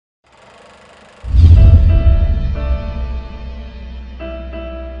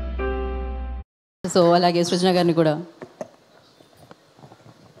So అలాగే సృజన గారిని కూడా.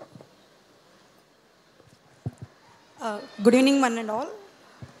 Good evening one and all.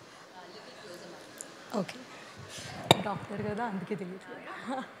 Okay, doctor కదా అందుకే తెలియదు.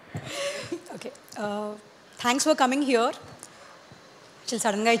 Okay, thanks for coming here. చాలా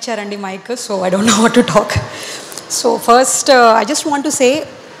సడన్గా ఇచ్చారండి mic, so I don't know what to talk. So first I just want to say,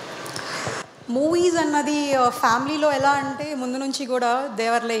 movies అన్నది ఫ్యామిలీలో ఎలా అంటే ముందు నుంచి కూడా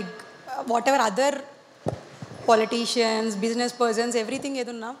దేవర్ like what ever other politicians, business persons, everything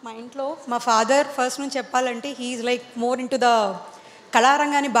ఏదున్నా మా ఇంట్లో మా ఫాదర్ ఫస్ట్ నుంచి చెప్పాలంటే he's like more in to the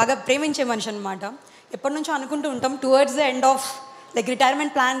కళారంగాన్ని బాగా ప్రేమించే మనిషి అనమాట. ఎప్పటి నుంచో అనుకుంటూ ఉంటాం towards the end of like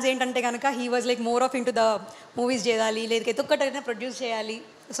retirement plans ఏంటంటే కనుక he was like more of in to the movies చేయాలి, లేదా ఎతొక్కటైనా ప్రొడ్యూస్ చేయాలి.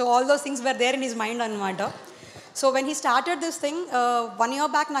 So all those things were there in his mind అనమాట. So when he started this thing 1 year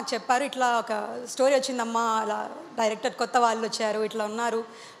back నాకు చెప్పారు, ఇట్లా ఒక స్టోరీ వచ్చిందమ్మా, అలా డైరెక్టర్ కొత్త వాళ్ళు వచ్చారు, ఇట్లా ఉన్నారు,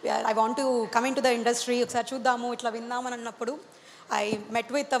 I want to coming to the industry, ఒకసారి చూద్దాము, ఇట్లా విందామని అన్నప్పుడు ఐ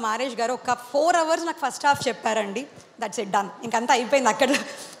మెట్ విత్ మారేష్ గారు. ఒక 4 hours నాకు ఫస్ట్ హాఫ్ చెప్పారండి. దట్స్ ఇట్, డన్, ఇంకంతా అయిపోయింది అక్కడ.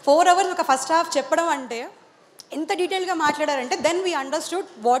 4 hours ఒక ఫస్ట్ హాఫ్ చెప్పడం అంటే ఎంత డీటెయిల్గా మాట్లాడారంటే then we understood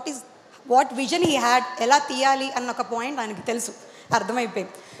what vision he had, ఎలా తీయాలి అన్న ఒక పాయింట్ ఆయనకి తెలుసు,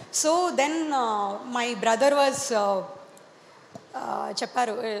 అర్థమైపోయింది. So then my brother was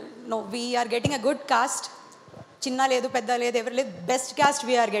చెప్పారు, no we are getting a good cost, చిన్న లేదు పెద్ద లేదు ఎవరు లేదు, best cost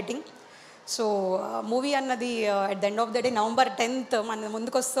we are getting. So movie అన్నది at the end of the day November 10th మన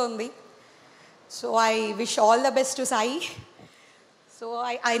ముందుకు వస్తుంది. So I wish all the best to Sai. So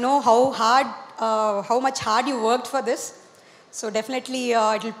I know how much hard you worked for this. So definitely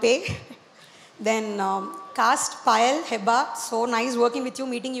it will pay. Then cast Payal, Hebah, so nice working with you,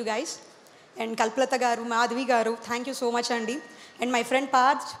 meeting you guys. And Kalpalata garu, Madhavi garu, thank you so much Andy. And my friend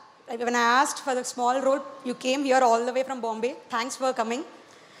Parth, when I asked for the small role, you came here all the way from Bombay. Thanks for coming.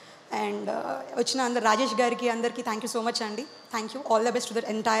 And Uchna and Rajesh gariki andarki thank you so much Andy. Thank you. All the best to the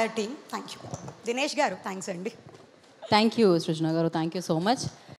entire team. Thank you. Dinesh garu, thanks Andy. Thank you సృజన గారు, thank you so much.